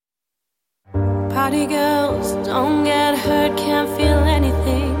Party girls, don't get hurt, can't feel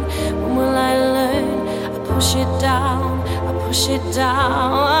anything. When will I learn? I push it down, I push it down.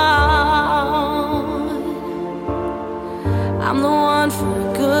 I'm the one for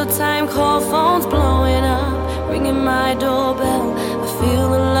a good time call, phone's blowing up, ringing my doorbell. I feel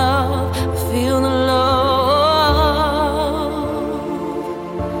the love, I feel the love.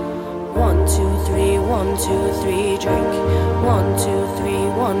 1, 2, 3, 1, 2, 3, drink. 1, 2, 3,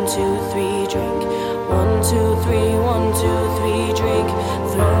 1, 2, 3, drink. 1, 2, 3, 1, 2, 3, drink.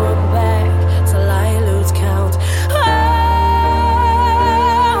 Throw it back till I lose count. I'm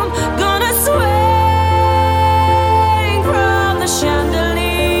gonna swing from the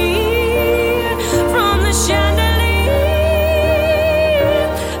chandelier, from the chandelier.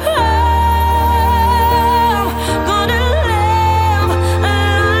 I'm gonna live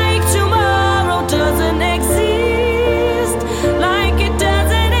like tomorrow doesn't exist, like it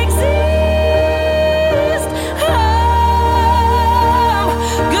doesn't exist. I'm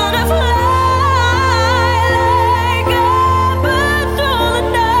gonna fly like a bird through the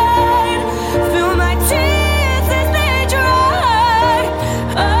night, feel my tears as they dry.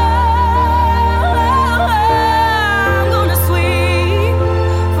 I'm gonna swing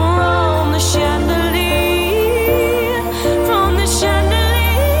from the chandelier, from the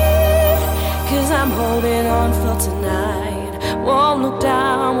chandelier. 'Cause I'm holding on for tonight. Won't look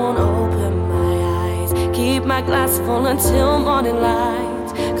down, won't open my eyes. Keep my glass full until morning light.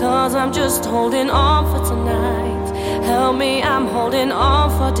 'Cause I'm just holding on for tonight. Help me, I'm holding on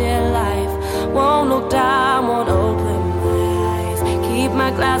for dear life. Won't look down, won't open my eyes. Keep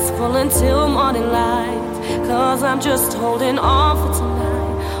my glass full until morning light. 'Cause I'm just holding on for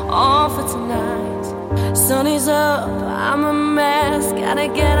tonight, on for tonight. Sun is up, I'm a mess, gotta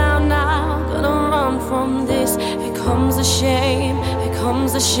get out now, gonna run from this. Here comes the shame, here comes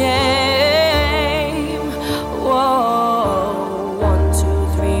the shame. Whoa, 1, 2,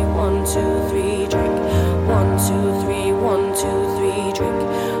 3, 1, 2, 3, drink. 1, 2, 3, 1, 2, 3, drink.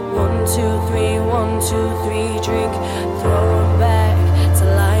 1, 2, 3, 1, 2, 3, drink. Throw it back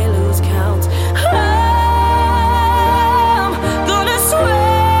till I lose count. I'm gonna swing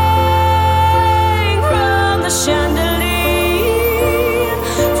from the chandelier,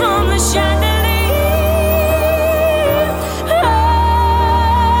 from the chandelier.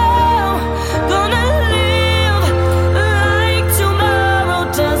 I'm gonna live like tomorrow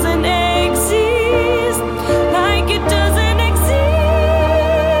doesn't exist, like it doesn't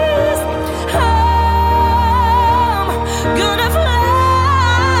exist. I'm gonna fly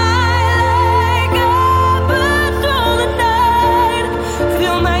like a bird through the night,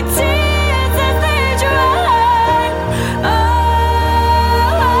 feel my tears as they dry.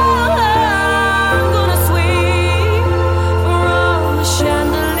 I'm gonna swing from the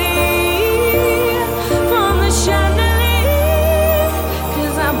chandelier, from the chandelier.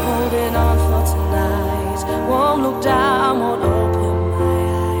 'Cause I'm holding on for tonight. Won't look down, won't open my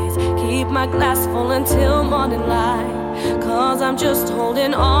eyes. Keep my glass full until morning light. 'Cause I'm just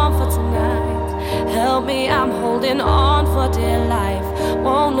holding on for tonight. Help me, I'm holding on for dear life.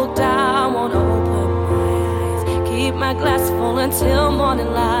 Won't look down, won't open my eyes. Keep my glass full until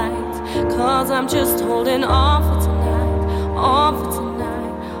morning light. 'Cause I'm just holding on for